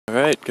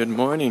Alright, good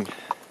morning.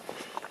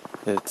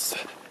 It's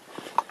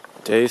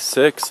day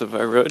 6 of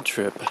our road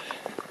trip.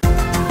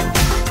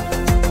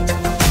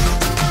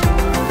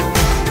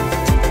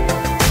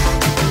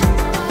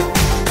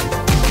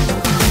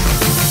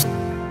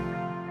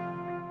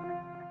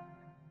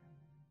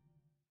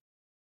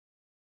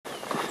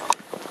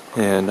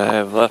 And I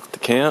have left the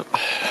camp.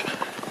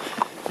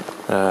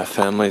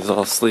 Family's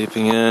all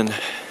sleeping in.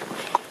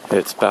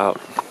 It's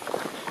about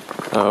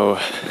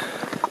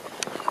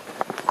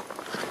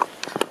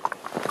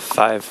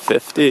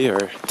 5:50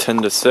 or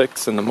 10 to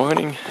 6 in the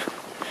morning,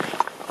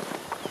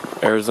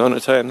 Arizona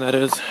time that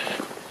is,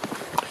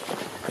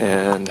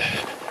 and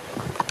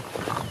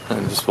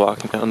I'm just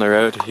walking down the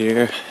road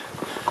here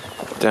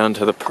down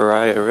to the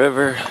Pariah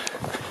River,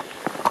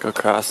 go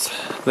across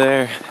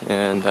there,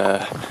 and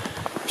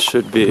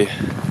should be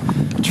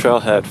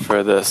trailhead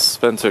for this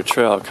Spencer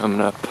Trail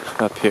coming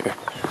up here,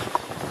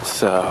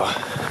 so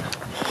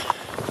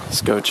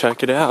let's go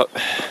check it out.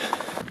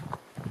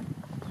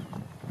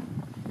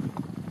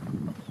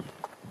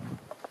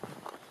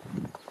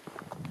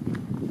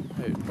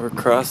 We're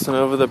crossing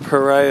over the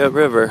Pariah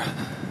River.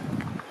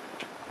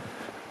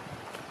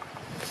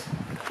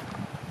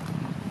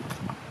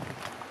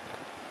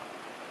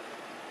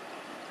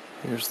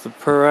 Here's the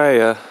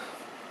Pariah.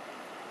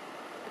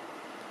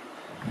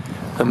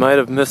 I might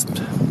have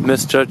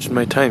misjudged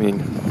my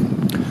timing.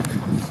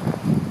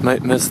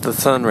 Might miss the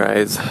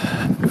sunrise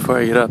before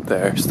I get up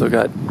there. Still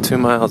got 2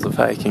 miles of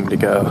hiking to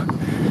go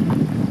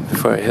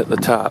before I hit the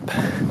top.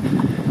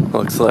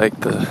 Looks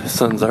like the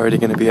sun's already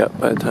going to be up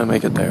by the time I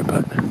get there,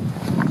 but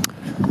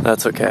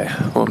that's okay.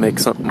 We'll make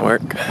something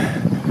work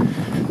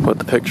with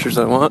the pictures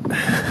I want.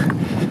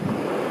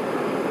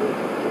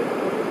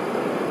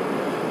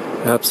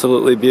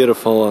 Absolutely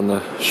beautiful on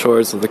the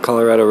shores of the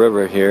Colorado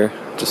River here.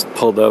 Just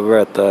pulled over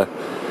at the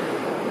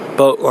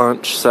boat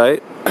launch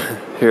site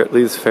here at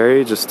Lee's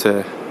Ferry just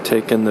to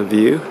take in the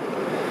view.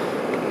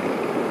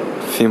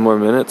 A few more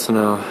minutes and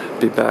I'll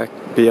be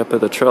up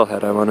at the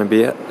trailhead I want to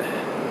be at.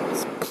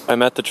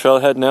 I'm at the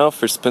trailhead now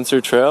for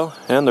Spencer Trail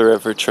and the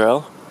River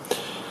Trail.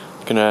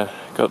 Gonna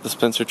go up the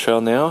Spencer Trail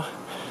now.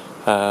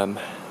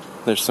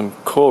 There's some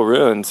cool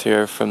ruins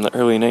here from the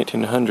early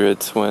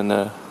 1900s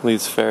when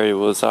Lee's Ferry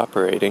was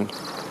operating.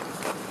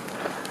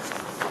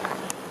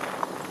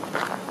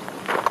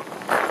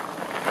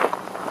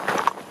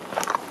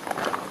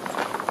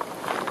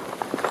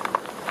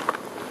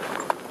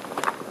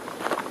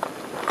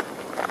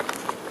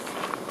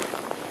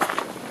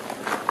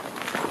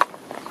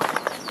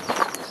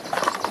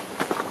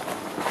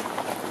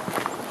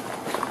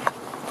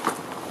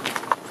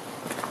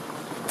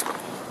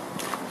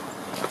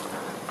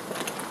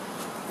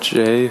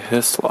 J.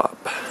 Hislop.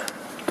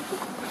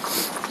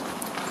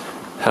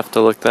 Have to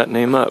look that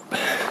name up.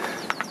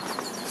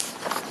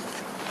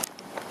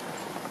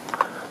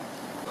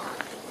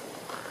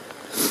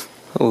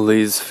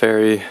 Lee's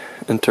Ferry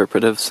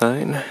interpretive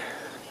sign.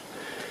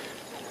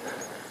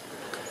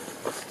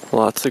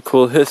 Lots of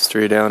cool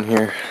history down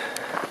here.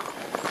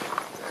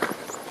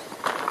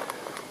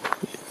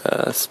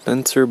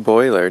 Spencer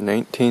Boiler,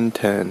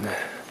 1910.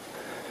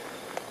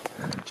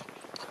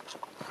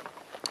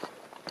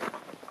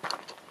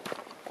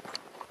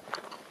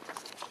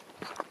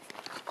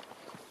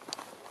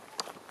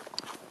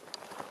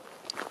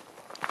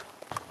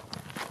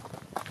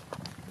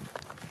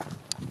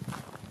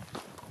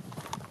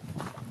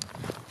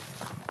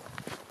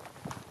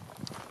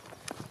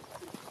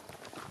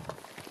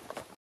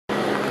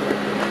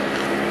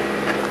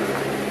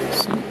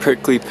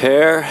 Prickly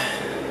pear.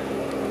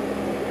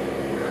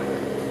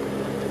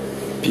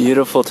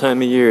 Beautiful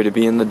time of year to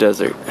be in the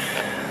desert.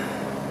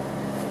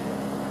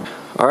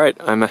 Alright,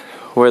 I'm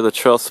where the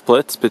trail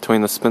splits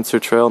between the Spencer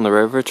Trail and the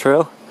River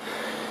Trail.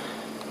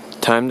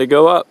 Time to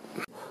go up.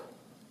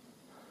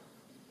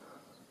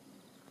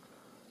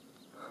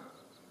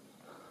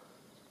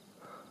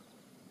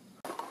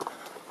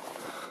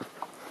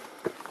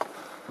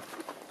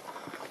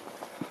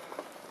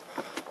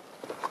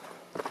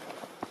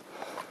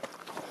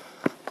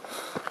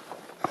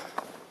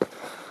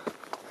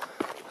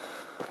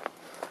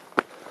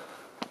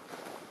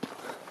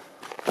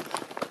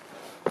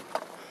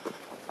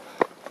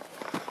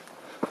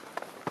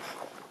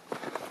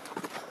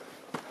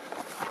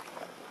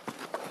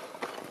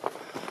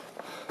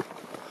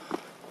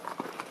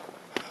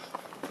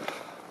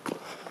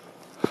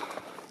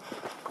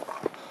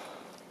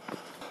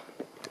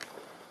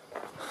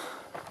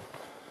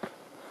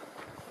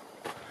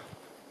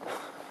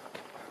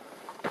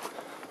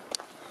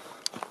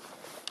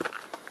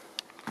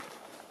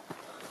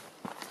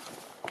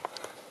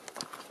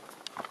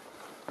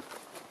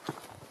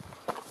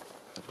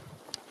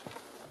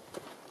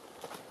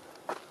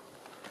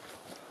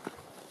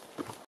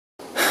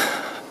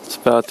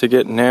 About to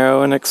get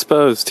narrow and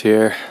exposed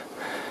here.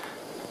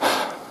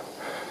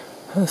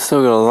 I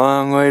still got a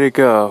long way to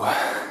go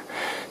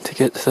to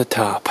get to the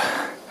top.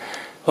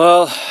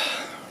 Well,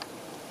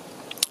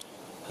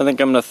 I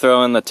think I'm gonna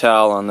throw in the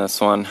towel on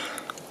this one.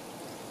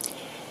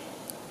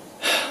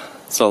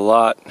 It's a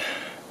lot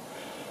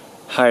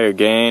higher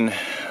gain,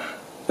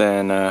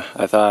 than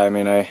I thought. I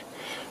mean, I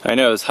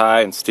know it was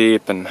high and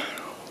steep and a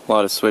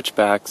lot of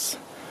switchbacks,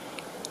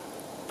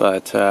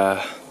 but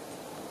I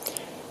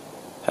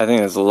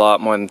think it's a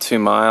lot more than 2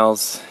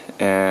 miles,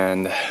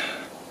 and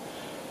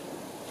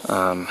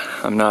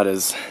I'm not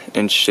as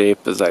in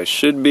shape as I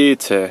should be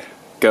to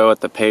go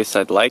at the pace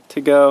I'd like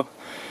to go,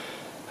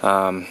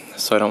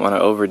 so I don't want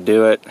to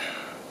overdo it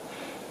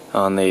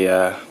on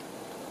the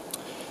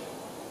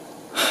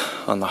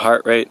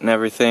heart rate and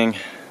everything.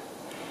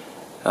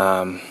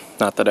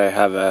 Not that I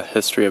have a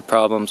history of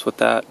problems with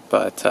that,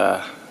 but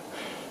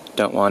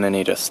don't want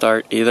any to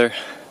start either.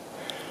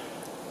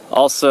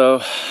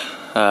 Also,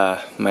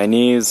 my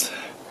knees,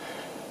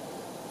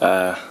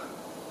 in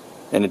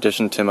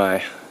addition to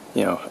my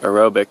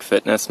aerobic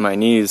fitness, my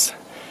knees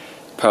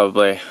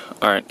probably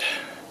aren't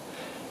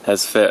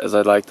as fit as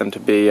I'd like them to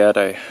be yet.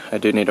 I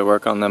do need to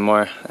work on them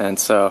more, and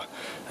so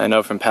I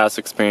know from past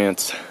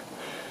experience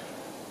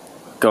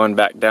going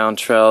back down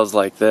trails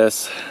like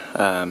this,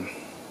 at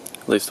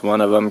least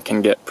one of them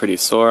can get pretty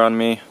sore on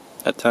me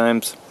at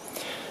times.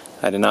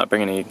 I did not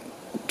bring any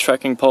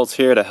trekking poles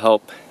here to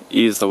help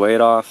ease the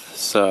weight off,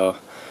 so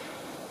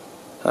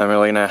I'm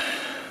really gonna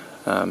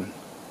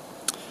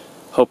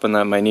hoping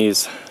that my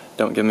knees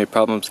don't give me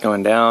problems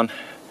going down.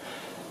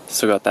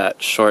 Still got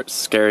that short,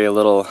 scary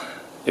little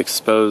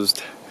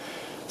exposed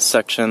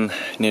section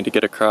I need to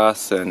get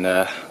across, and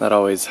that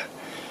always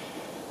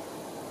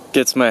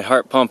gets my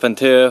heart pumping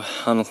too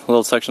on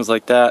little sections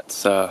like that,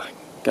 so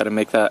got to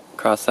make that,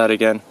 cross that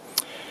again.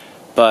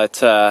 But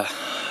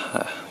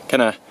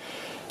kind of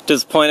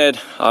disappointed,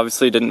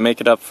 obviously didn't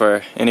make it up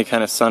for any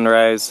kind of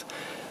sunrise.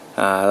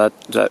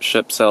 That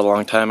ship sailed a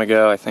long time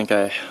ago. I think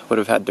I would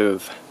have had to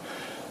have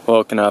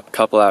woken up a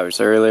couple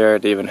hours earlier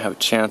to even have a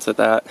chance at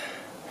that.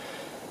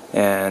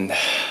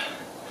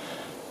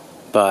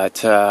 But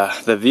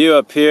the view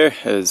up here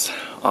is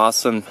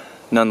awesome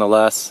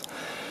nonetheless.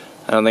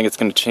 I don't think it's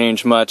going to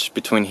change much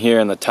between here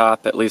and the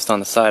top, at least on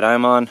the side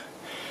I'm on.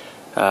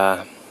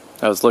 I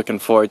was looking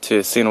forward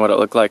to seeing what it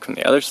looked like from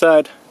the other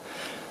side.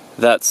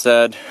 That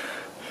said,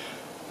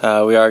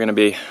 we are going to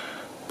be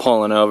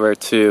pulling over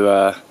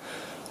to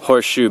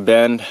Horseshoe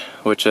Bend,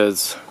 which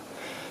is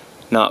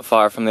not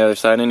far from the other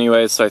side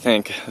anyways, so I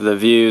think the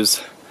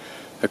views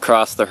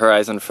across the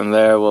horizon from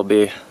there will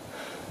be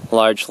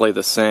largely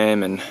the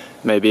same, and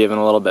maybe even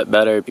a little bit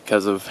better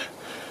because of,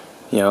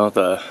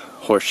 the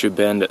Horseshoe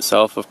Bend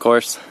itself, of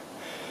course.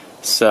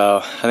 So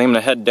I think I'm going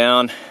to head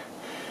down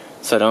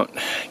so I don't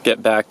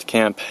get back to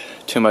camp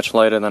too much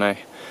later than I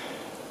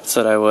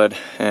said I would,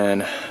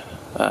 and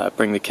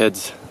bring the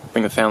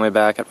family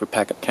back after we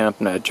pack up camp,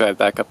 and I drive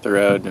back up the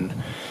road and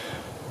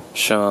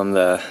show them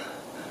the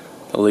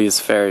Lee's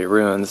Ferry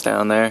ruins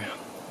down there.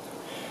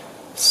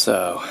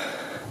 So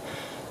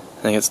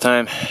I think it's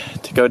time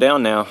to go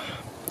down now.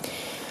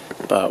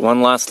 But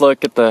one last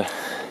look at the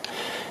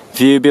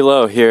view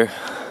below here.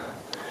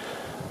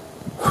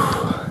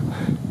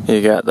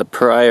 You got the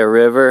Torrey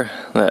River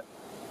that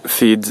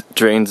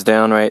drains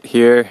down right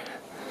here,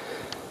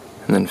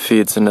 and then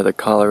feeds into the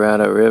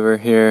Colorado River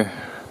here.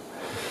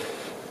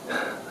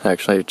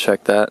 Actually,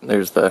 check that.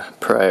 There's the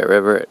Torrey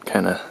River. It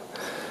kind of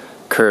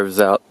curves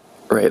out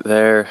right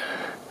there.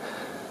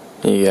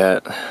 You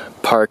got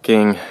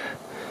parking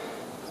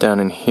down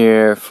in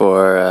here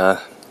for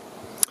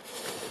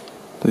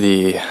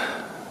the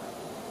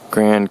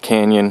Grand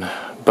Canyon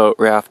boat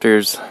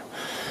rafters.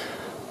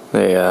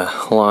 They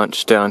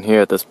launch down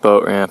here at this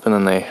boat ramp, and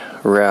then they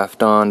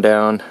raft on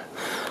down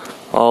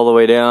all the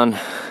way down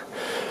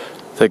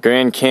the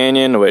Grand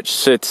Canyon, which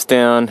sits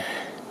down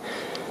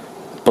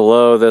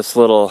below this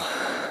little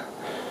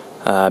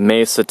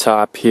mesa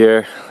top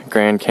here.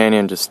 Grand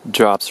Canyon just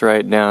drops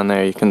right down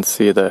there. You can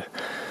see the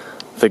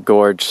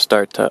gorge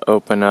start to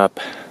open up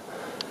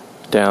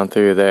down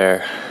through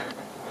there.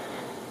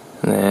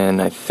 And then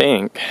I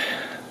think,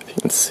 if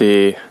you can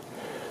see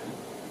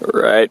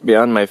right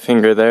beyond my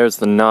finger, there's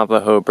the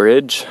Navajo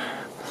Bridge.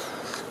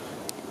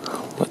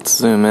 Let's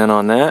zoom in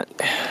on that.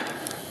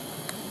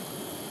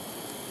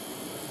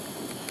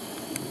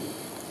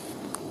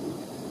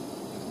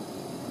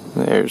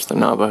 There's the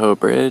Navajo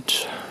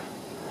Bridge.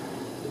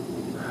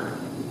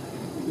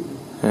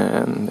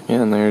 And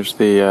again, there's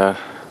the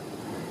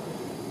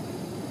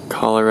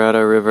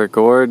Colorado River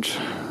Gorge.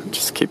 It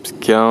just keeps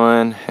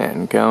going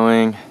and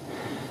going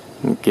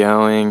and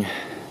going,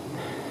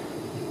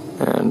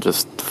 and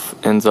just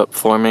ends up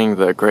forming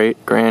the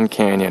Great Grand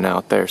Canyon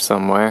out there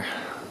somewhere.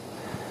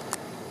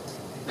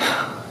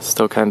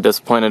 Still kind of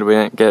disappointed we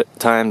didn't get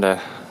time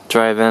to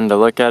drive in to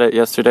look at it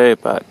yesterday,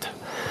 but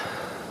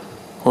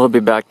we'll be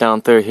back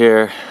down through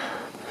here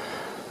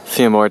a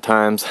few more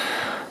times.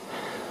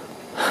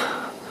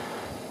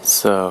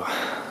 So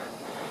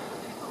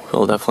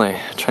we'll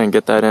definitely try and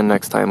get that in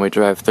next time we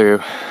drive through.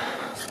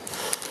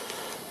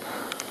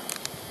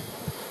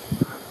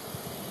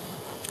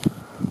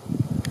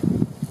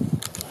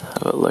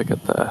 Have a look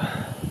at the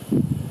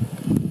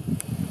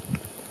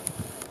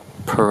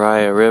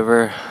Torrey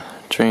River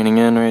draining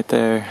in right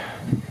there.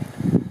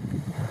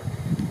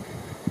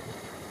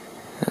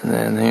 And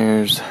then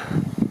here's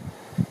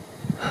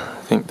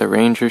think the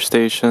ranger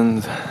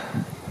stations.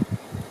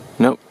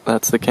 Nope,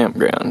 that's the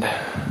campground.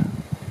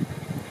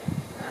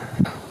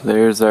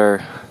 There's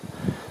our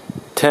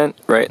tent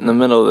right in the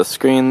middle of the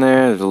screen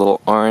there. There's a little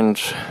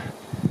orange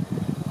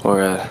or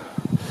a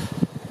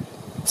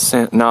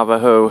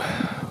Navajo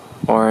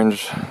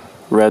orange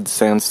red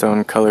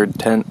sandstone colored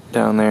tent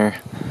down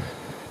there.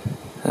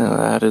 And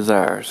that is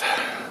ours.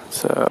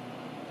 So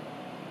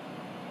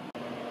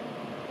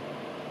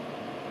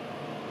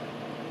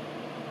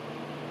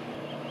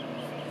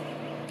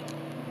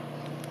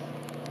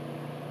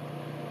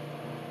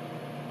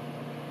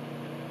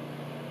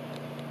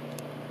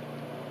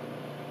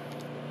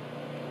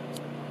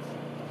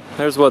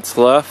there's what's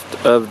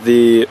left of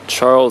the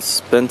Charles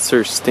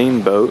Spencer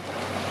steamboat.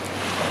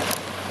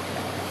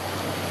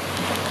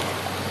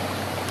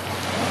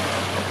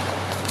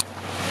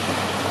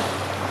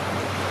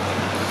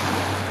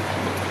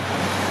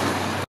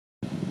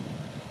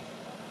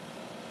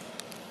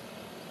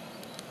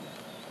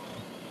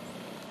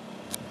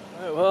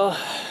 Alright, well,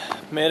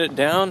 made it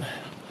down,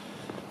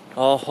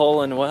 all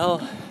whole and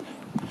well.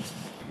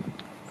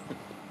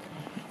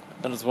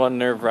 That was one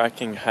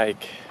nerve-wracking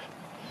hike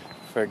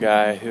for a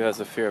guy who has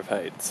a fear of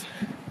heights.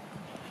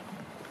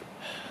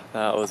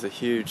 That was a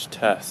huge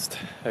test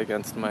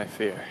against my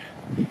fear.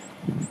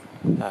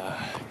 A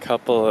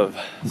couple of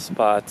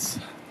spots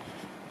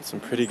with some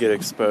pretty good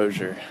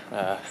exposure.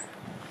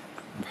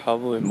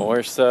 Probably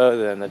more so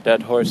than the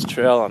Dead Horse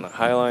Trail on the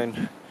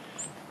Highline,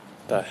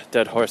 the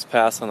Dead Horse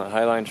Pass on the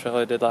Highline Trail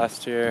I did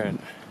last year,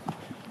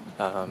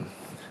 and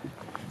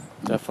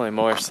definitely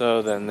more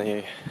so than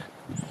the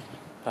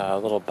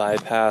little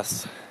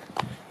bypass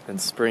in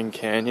Spring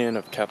Canyon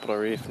of Capitol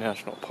Reef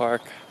National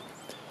Park.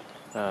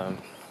 I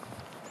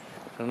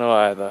don't know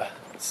why the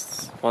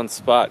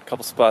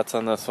couple spots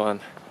on this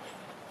one,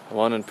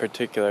 one in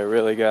particular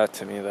really got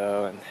to me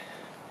though, and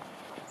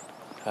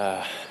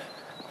I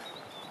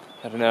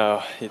don't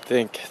know, you'd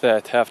think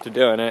that after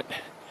doing it,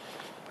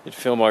 you'd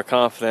feel more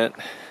confident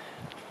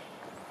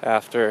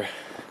after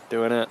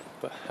doing it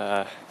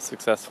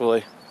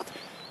successfully,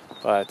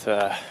 but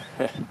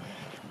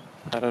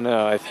I don't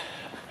know.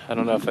 I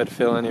don't know if I'd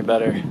feel any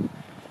better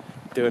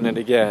doing it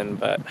again,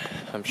 but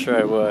I'm sure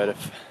I would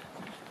if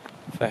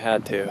I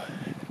had to.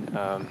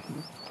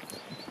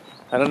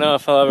 I don't know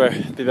if I'll ever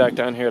be back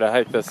down here to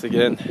hike this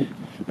again,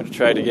 or to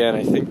try it again.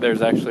 I think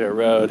there's actually a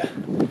road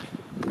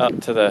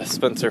up to the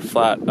Spencer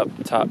Flat up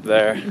top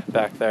there,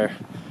 back there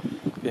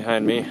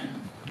behind me,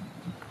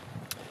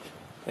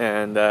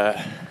 and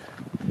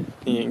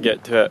you can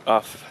get to it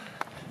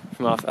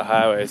from off the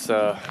highway.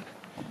 So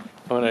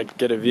if I want to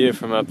get a view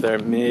from up there,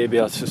 maybe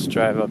I'll just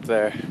drive up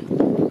there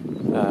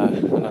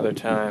another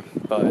time,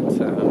 but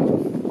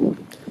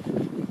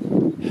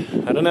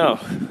I don't know.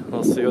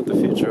 We'll see what the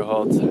future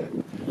holds.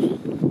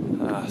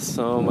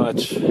 So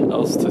much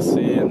else to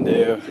see and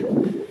do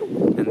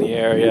in the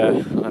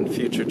area on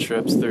future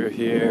trips through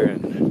here,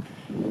 and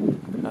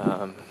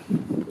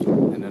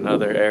in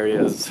other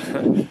areas.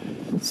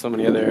 So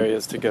many other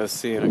areas to go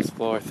see and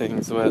explore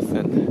things with,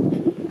 and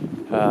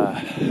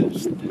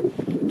just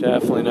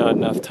definitely not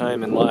enough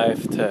time in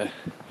life to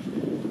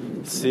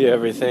see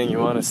everything you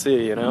want to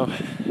see, you know.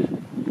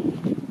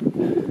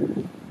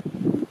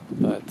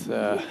 But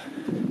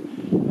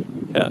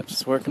yeah,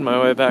 just working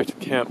my way back to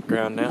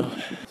campground now.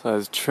 So I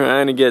was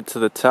trying to get to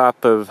the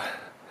top of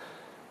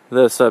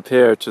this up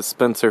here, which is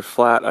Spencer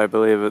Flat, I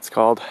believe it's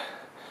called,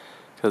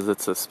 because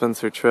it's a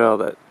Spencer trail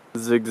that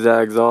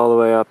zigzags all the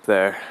way up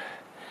there.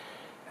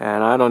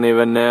 And I don't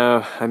even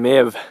know, I may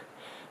have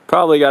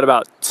probably got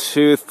about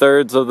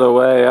 2/3 of the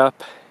way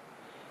up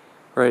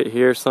right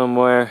here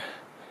somewhere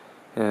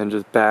and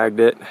just bagged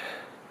it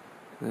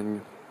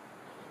and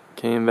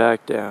came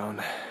back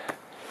down.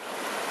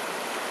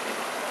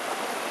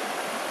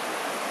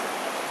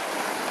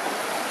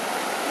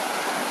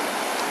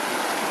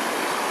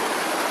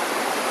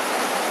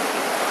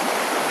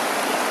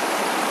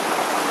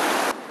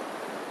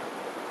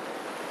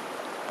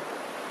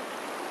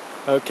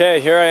 Okay,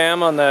 here I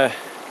am on the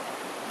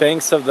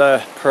banks of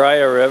the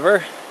Torrey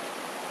River.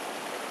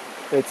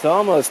 It's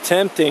almost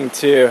tempting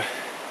to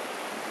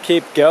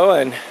keep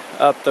going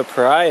up the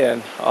Torrey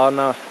and on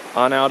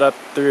out up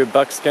through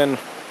Buckskin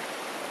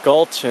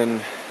Gulch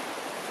and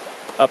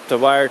up to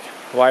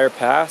Wire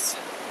Pass.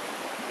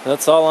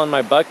 That's all on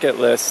my bucket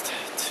list,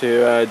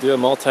 to do a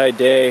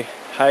multi-day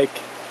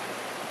hike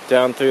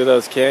down through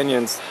those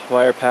canyons,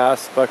 Wire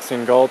Pass,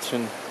 Buckskin Gulch,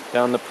 and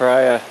down the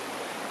Torrey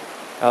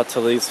out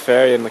to Lee's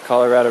Ferry in the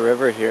Colorado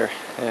River here.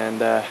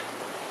 And I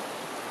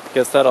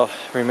guess that'll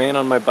remain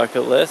on my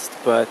bucket list,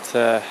 but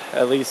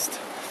at least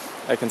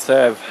I can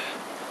say I've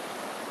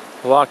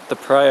walked the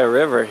Torrey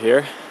River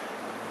here,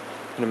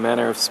 in a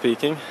manner of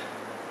speaking.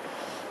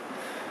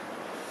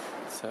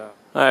 So,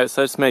 alright,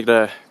 so I just made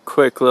a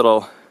quick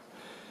little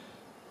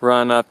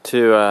run up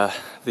to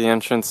the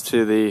entrance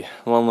to the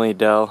Lonely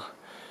Dell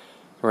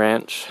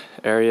Ranch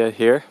area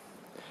here.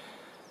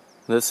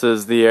 This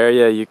is the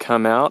area you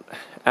come out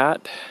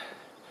at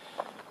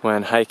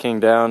when hiking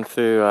down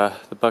through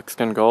the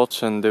Buckskin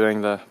Gulch and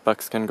doing the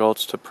Buckskin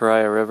Gulch to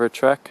Torrey River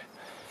trek.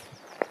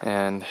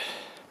 and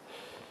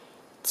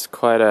it's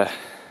quite a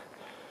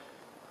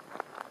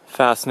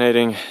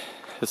fascinating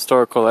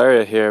historical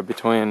area here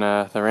between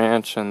the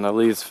ranch and the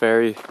Lee's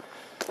Ferry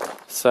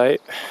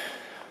site.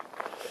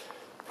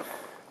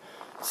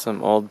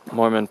 Some old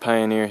Mormon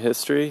pioneer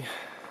history.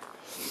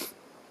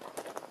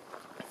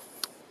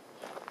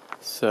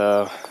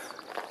 So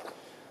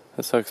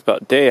this talks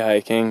about day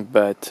hiking,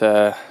 but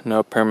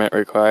no permit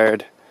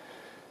required.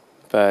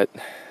 But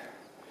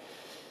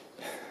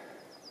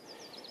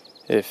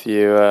if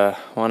you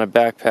want to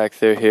backpack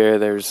through here,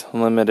 there's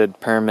limited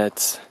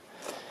permits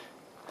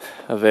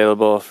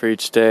available for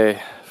each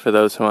day for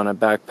those who want to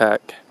backpack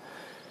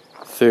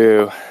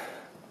through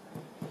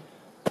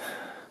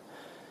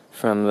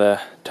from the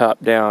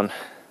top down.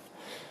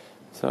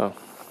 So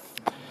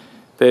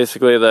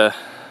basically the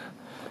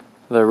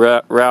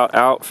route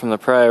out from the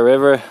Pryor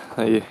River,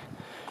 you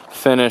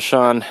finish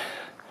on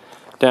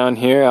down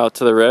here out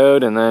to the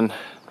road and then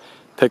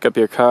pick up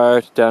your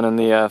car down in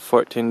the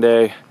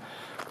 14-day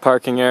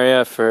parking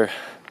area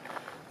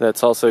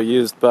that's also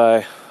used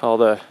by all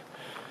the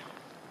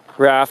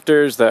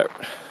rafters that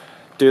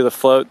do the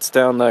floats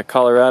down the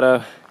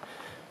Colorado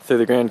through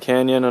the Grand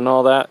Canyon and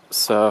all that.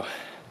 So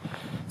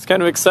it's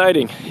kind of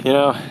exciting, you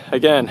know.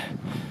 Again,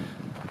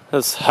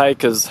 this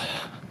hike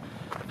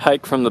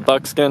from the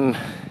Buckskin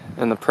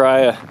and the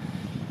Pryor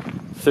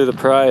through the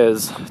Pryor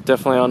is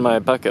definitely on my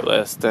bucket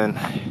list, and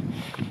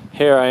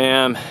here I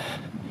am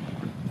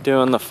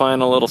doing the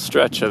final little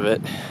stretch of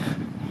it.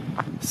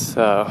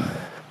 So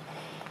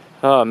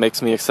it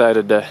makes me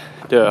excited to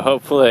do it.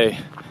 Hopefully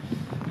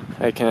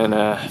I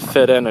can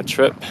fit in a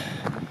trip,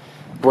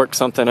 work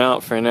something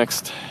out for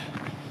next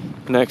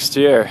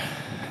year,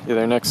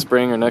 either next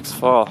spring or next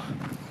fall.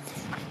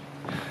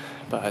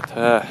 But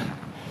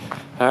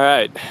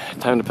alright,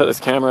 time to put this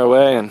camera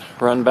away and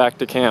run back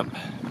to camp.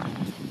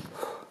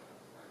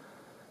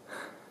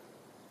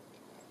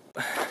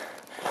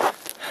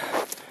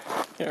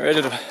 Getting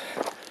ready to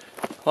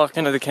walk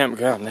into the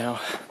campground now.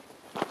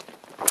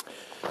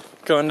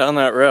 Going down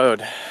that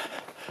road.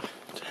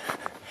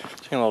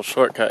 Taking a little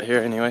shortcut here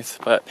anyways,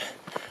 but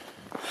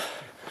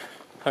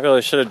I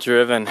really should have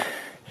driven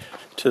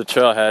to the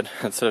trailhead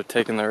instead of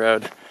taking the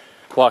road,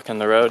 walking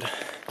the road.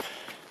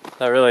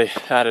 That really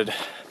added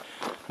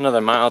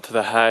another mile to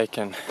the hike,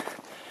 and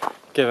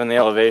given the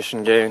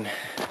elevation gain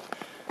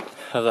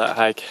of that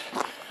hike,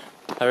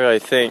 I really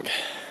think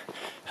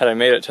had I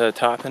made it to the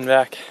top and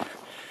back,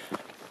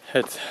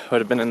 it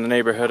would have been in the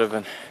neighborhood of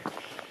an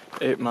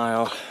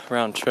 8-mile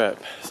round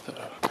trip.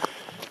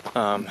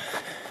 So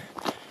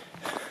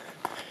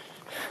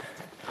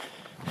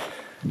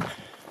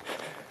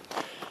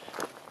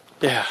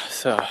yeah,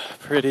 so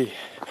pretty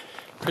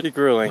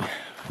grueling.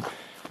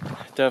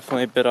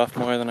 Definitely bit off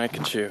more than I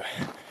could chew.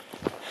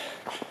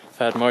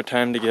 If I had more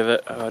time to give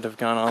it, I would have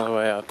gone all the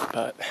way up,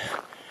 but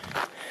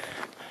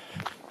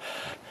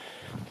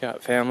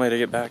got family to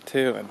get back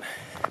to and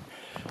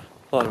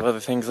a lot of other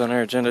things on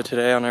our agenda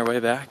today on our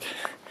way back.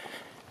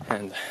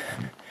 And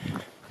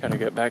gotta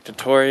get back to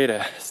Torrey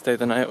to stay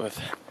the night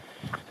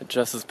at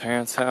Jess's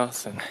parents'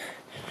 house and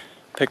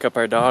pick up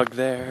our dog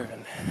there.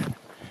 And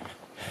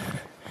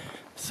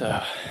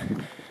so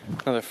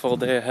another full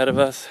day ahead of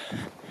us,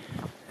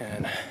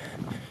 and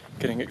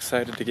getting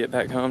excited to get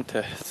back home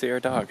to see our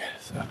dog.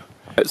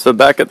 So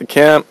back at the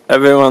camp,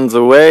 everyone's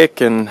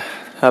awake and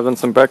having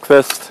some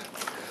breakfast.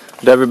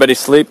 Did everybody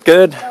sleep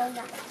good?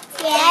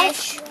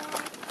 Yes.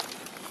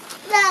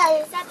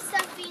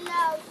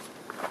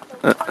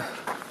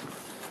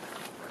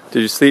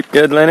 Did you sleep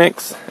good,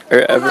 Lennox? Or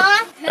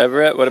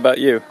Everett, what about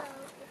you?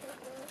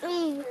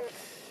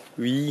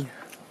 We.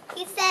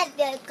 He said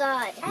they're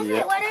good.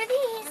 Yep. What are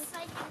these?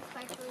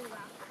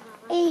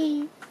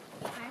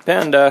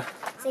 Panda.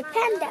 Say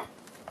panda.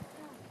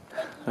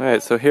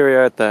 Alright, so here we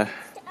are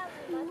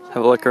have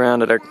a look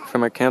around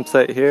from our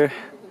campsite here.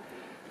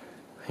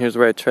 Here's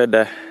where I tried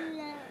to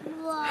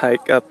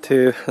hike up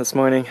to this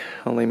morning.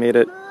 Only made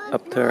it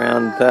up to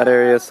around that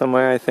area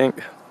somewhere, I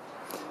think.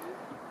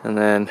 And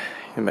then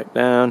came back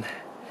down.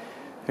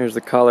 Here's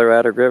the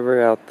Colorado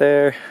River out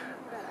there.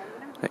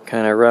 It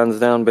kind of runs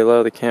down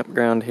below the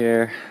campground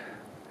here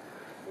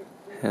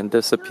and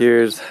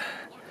disappears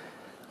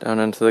down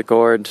into the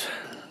gorge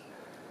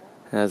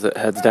as it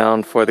heads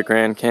down for the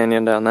Grand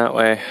Canyon down that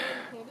way.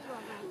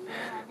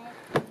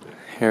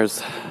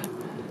 Here's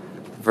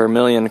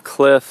Vermilion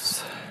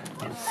Cliffs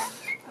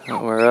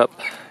that we're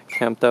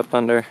camped up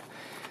under.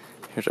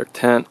 Here's our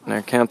tent and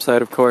our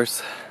campsite, of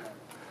course.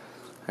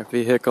 Our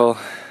vehicle.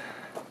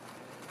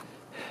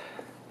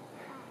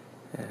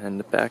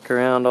 And back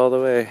around all the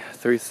way,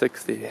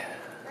 360.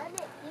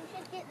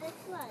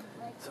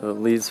 So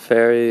Lee's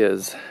Ferry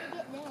is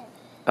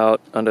out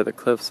under the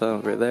cliffs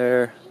over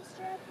there.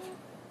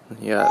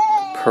 You got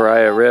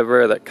Pryor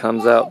River that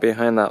comes out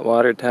behind that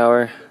water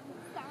tower.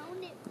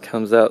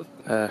 Comes out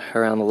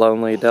around the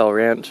Lonely Dell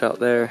Ranch out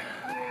there.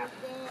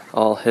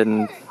 All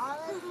hidden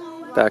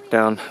back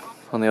down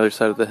on the other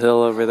side of the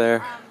hill over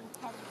there.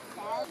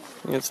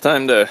 It's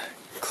time to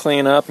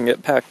clean up and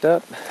get packed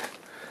up.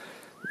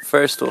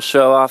 First, we'll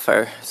show off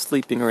our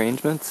sleeping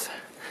arrangements,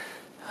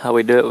 how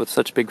we do it with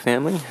such a big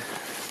family.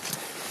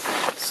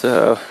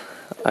 So,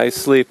 I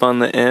sleep on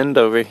the end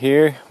over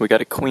here. We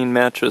got a queen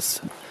mattress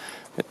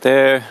right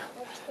there.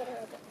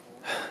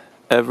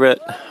 Everett,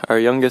 our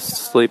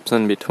youngest, sleeps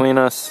in between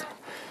us,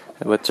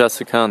 with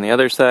Jessica on the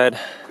other side.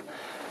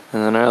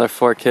 And then our other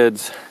 4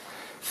 kids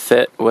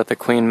fit with a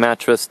queen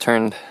mattress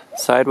turned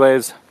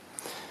sideways.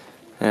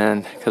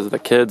 And because the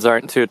kids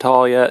aren't too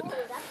tall yet,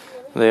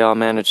 they all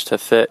managed to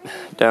fit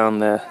down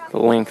the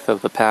length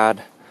of the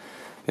pad,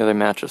 the other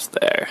mattress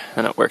there,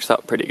 and it works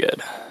out pretty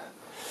good.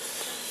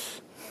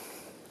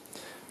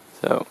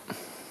 So,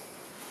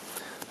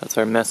 that's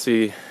our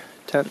messy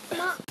tent.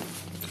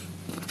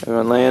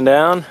 Everyone laying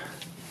down?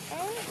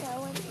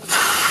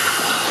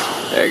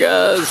 There it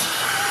goes.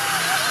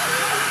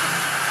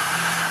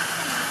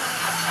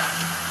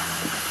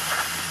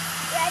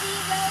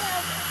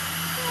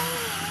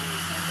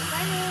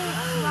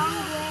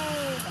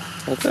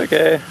 That's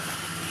okay.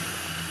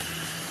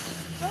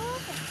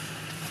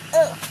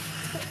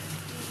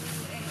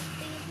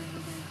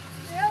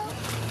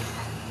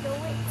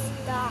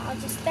 I'll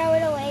just throw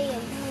it away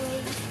and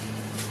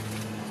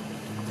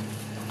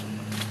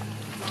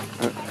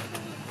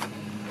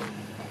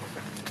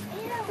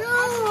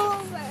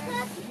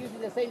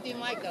Using the same thing,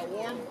 Mike,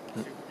 warm.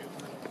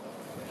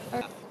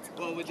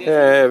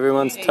 Okay,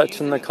 everyone's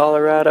touching the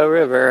Colorado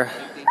River.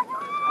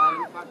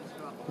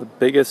 The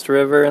biggest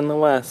river in the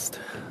West.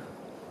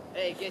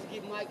 Hey, just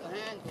give Mike a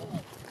hand.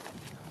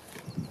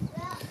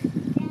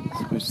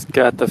 So we just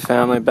got the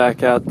family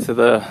back out to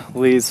the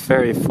Lee's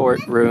Ferry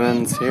Fort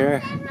ruins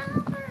here.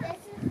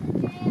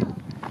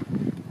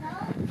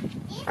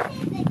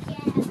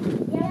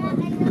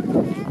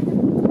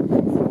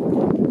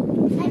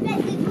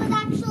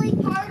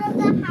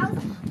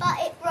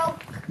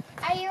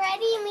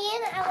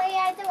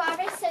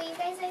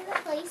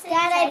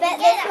 Dad, I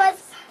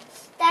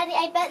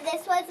bet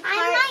this was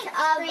part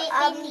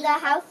of the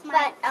house,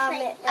 but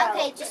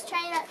okay, just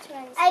try not to.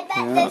 I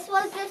bet this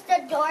was just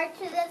a door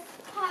to this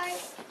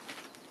part,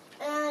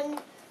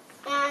 and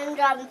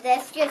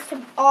this just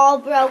all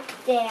broke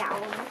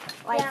down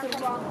like the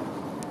wrong.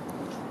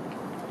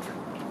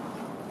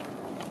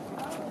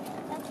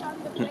 That's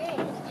on the bridge.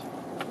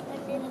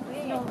 Under the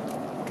bridge. No.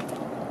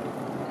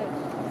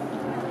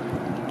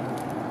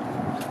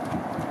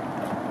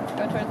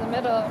 Go towards the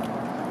middle.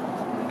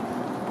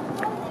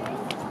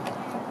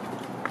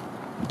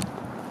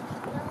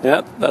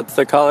 Yep, that's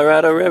the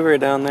Colorado River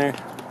down there.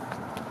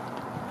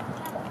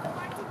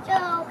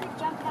 Joe could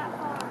jump that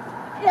far.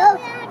 Oh,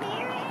 yeah,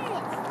 there it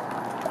is.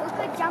 Who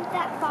could jump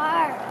that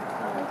far?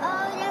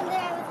 Oh, down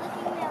there. I was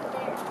looking down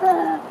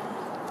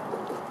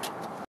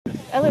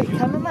there. Ellery,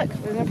 come and look.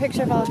 We're going to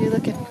picture of all of you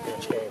looking.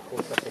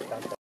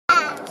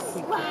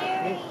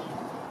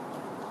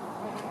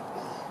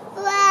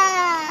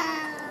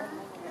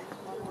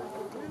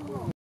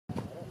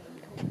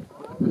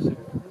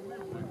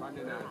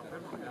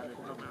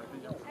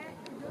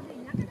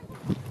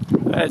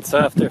 Alright, so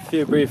after a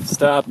few brief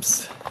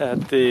stops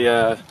at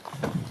the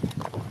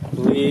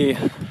Lee's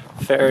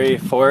Ferry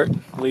Fort,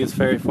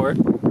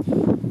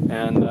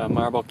 and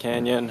Marble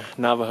Canyon,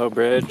 Navajo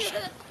Bridge,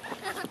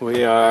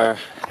 we are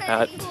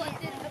at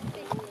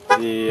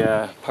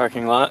the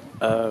parking lot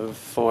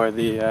for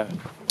the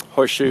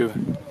Horseshoe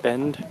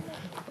Bend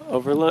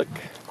overlook,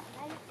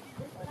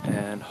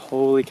 and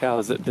holy cow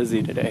is it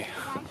busy today.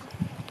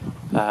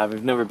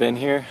 We've never been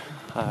here.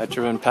 I've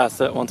driven past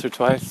it once or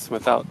twice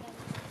without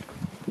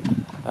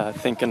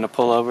thinking to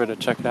pull over to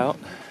check it out.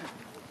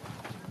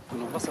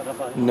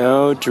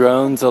 No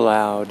drones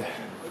allowed.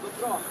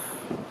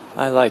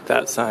 I like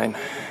that sign.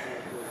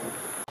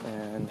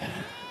 And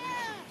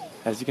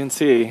as you can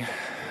see,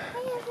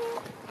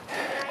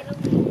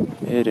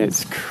 it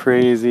is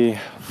crazy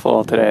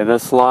full today.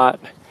 This lot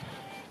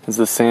is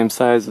the same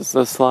size as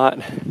this lot,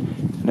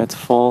 and it's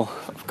full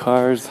of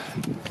cars.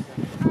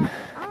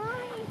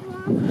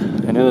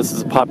 I know this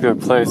is a popular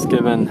place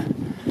given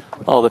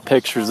all the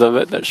pictures of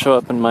it that show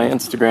up in my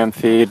Instagram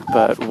feed,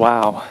 but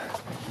wow,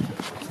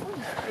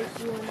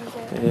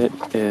 it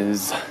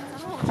is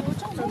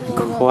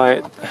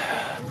quite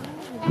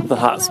the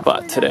hot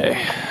spot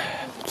today.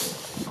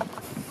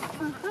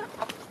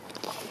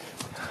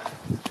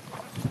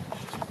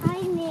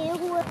 I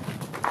knew.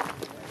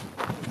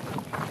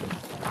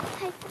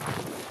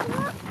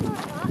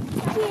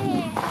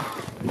 Yeah.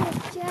 Good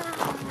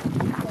job.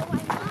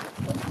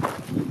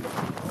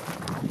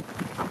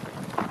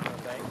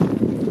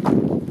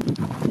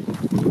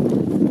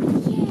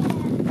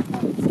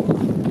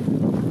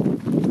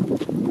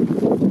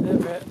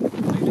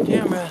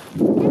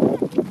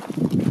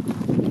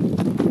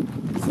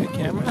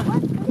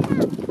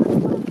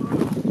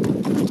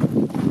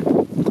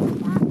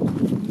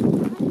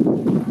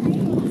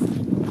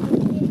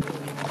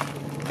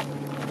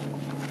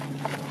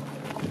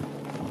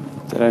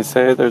 Did I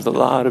say there's a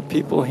lot of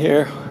people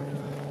here?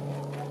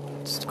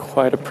 It's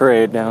quite a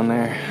parade down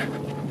there.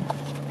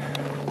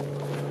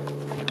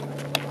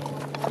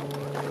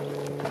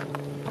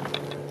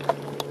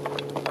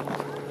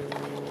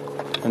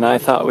 And I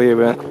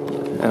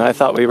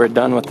thought we were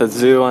done with the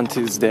zoo on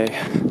Tuesday.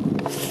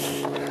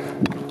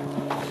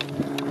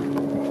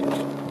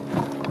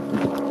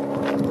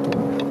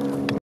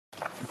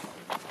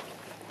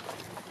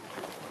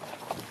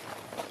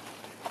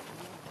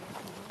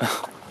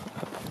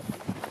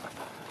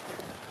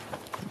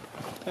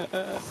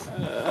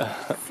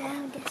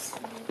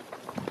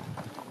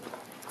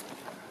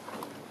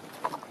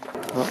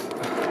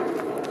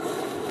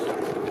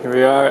 Here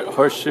we are at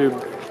Horseshoe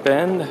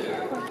Bend.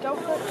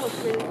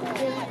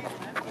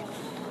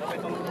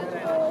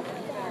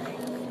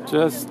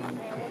 Just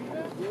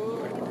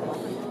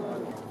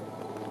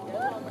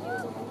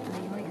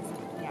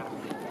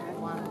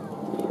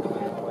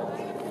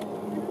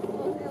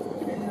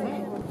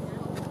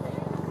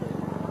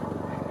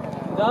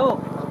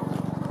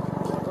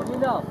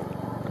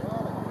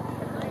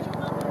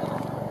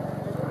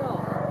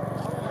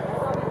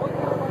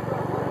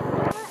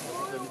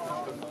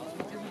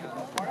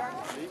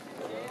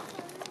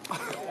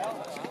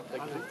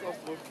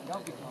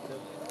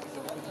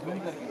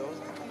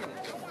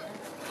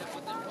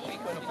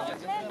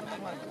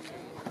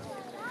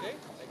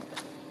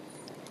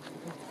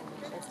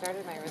I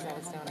started my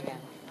Rosetta Stone again.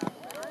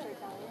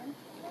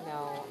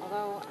 No,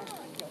 although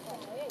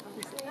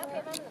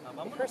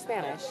I prefer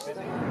Spanish.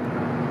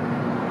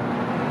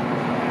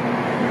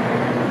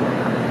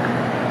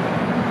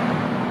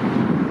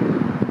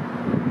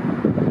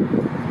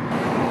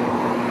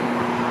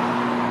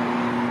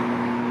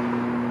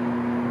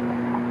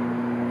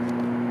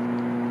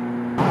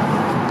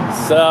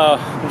 So,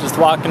 I'm just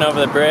walking over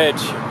the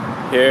bridge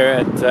here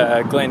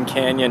at Glen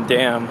Canyon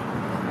Dam.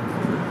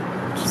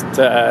 Just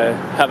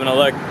having a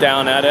look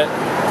down at it.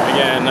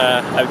 Again,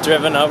 I've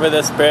driven over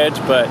this bridge,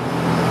 but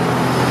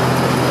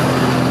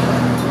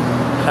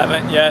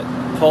haven't yet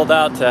pulled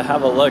out to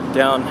have a look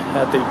down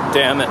at the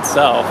dam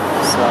itself.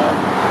 So,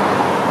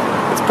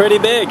 it's pretty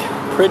big,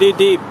 pretty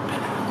deep,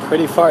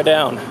 pretty far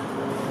down.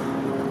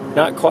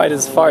 Not quite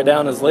as far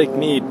down as Lake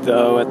Mead,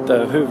 though, at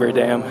the Hoover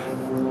Dam.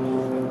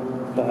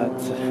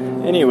 But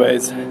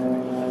anyways,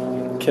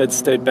 kids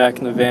stayed back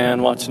in the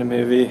van watching a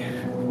movie.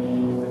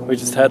 We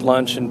just had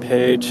lunch in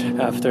Page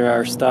after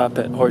our stop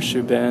at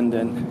Horseshoe Bend,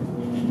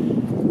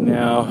 and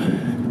now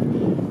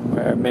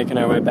we're making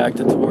our way back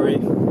to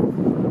Torrey.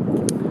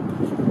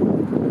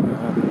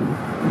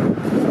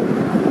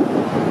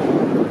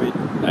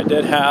 I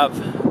did have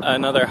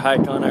another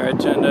hike on our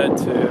agenda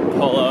to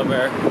pull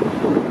over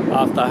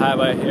off the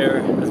highway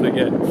here as we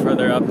get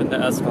further up into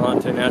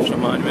Escalante National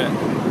Monument.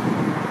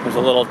 There's a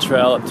little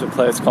trail up to a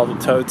place called the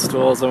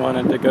Toadstools I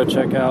wanted to go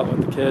check out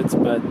with the kids,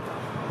 but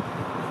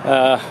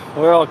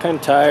we're all kind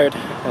of tired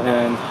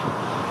and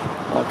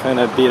all kind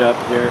of beat up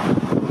here.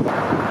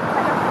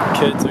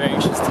 Kids are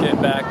anxious to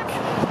get back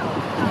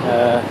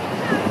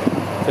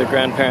to their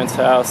grandparents'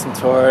 house in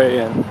Torrey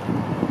and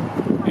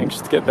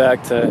anxious to get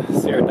back to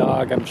see our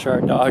dog. I'm sure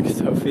our dog,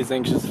 Sophie's,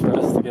 anxious for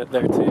us to get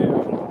there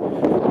too.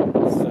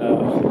 So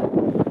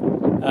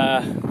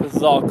this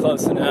is all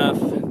close enough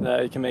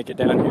that you can make it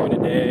down here in a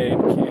day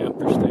and camp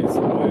or stay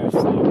somewhere.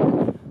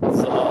 So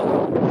it's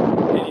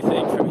all,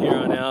 anything from here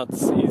on out,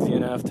 it's easy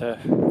enough to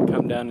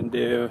come down and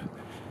do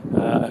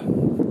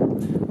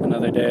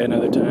another day,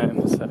 another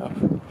time. So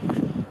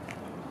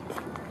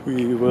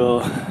we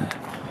will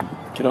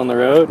get on the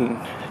road and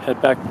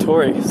head back to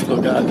Torrey.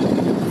 Still got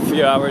a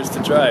few hours to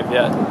drive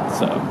yet,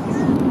 so.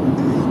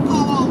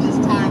 All this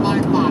time I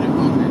thought it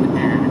wasn't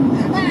there.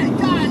 Hey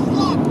guys,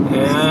 look!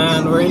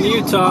 And we're in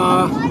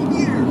Utah.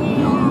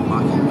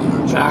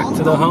 Back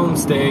to the home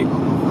state.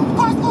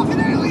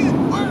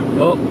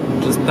 Oh,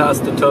 just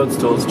past the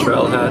Toadstools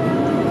trailhead.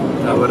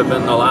 That would have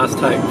been the last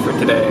hike for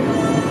today.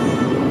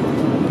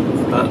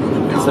 But,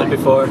 like I said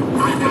before,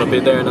 it'll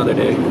be there another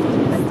day.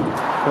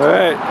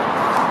 Alright.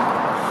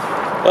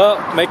 Well,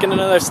 making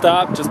another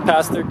stop just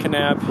past their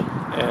Kanab.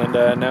 And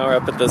now we're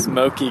up at this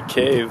Moki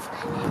Cave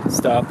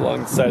stop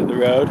along the side of the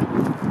road.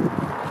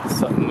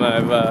 Something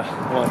I've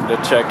wanted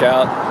to check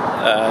out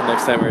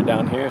next time we're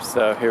down here.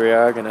 So here we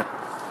are, gonna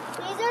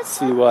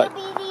see what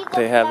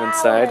they have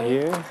inside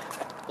here.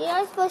 They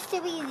are supposed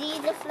to be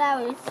the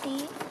flowers,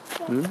 see?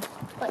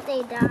 But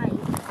they died.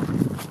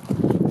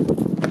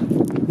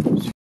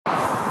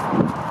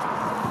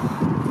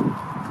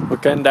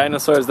 What kind of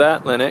dinosaur is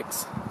that,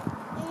 Lennox?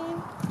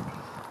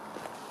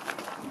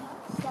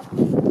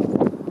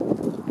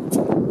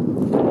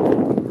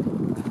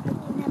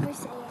 Never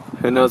say it.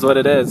 Who knows what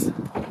it is?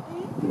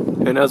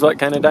 Who knows what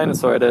kind of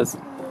dinosaur it is?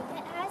 It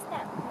has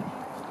that.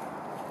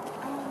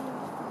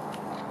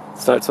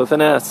 Starts with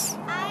an S.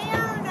 I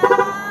don't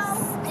know.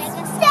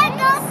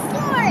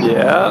 Stegosaurus.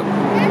 Yeah.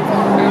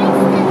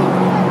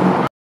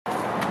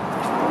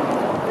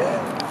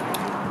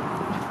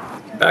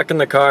 Back in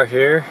the car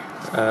here.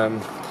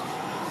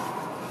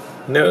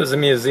 Knew it was a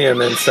museum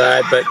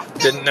inside, but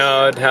didn't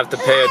know I'd have to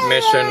pay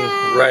admission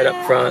right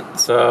up front.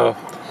 So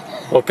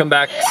we'll come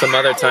back some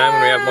other time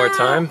when we have more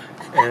time,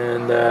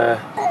 and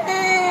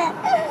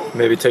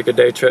maybe take a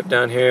day trip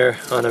down here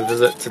on a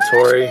visit to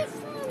Torrey,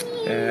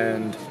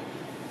 and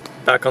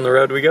back on the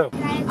road we go.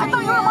 I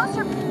thought you were a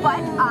monster, but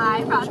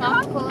I'm the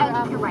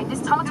tropical You're right. This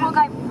Tamatoa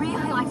guy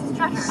really likes his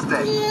treasure.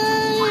 Stay.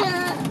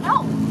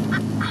 No,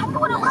 I'm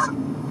going to look.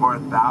 Listen, for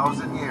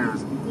 1,000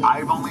 years,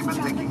 I've only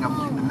been thinking of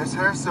keeping this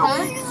hair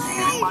silky,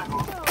 getting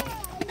my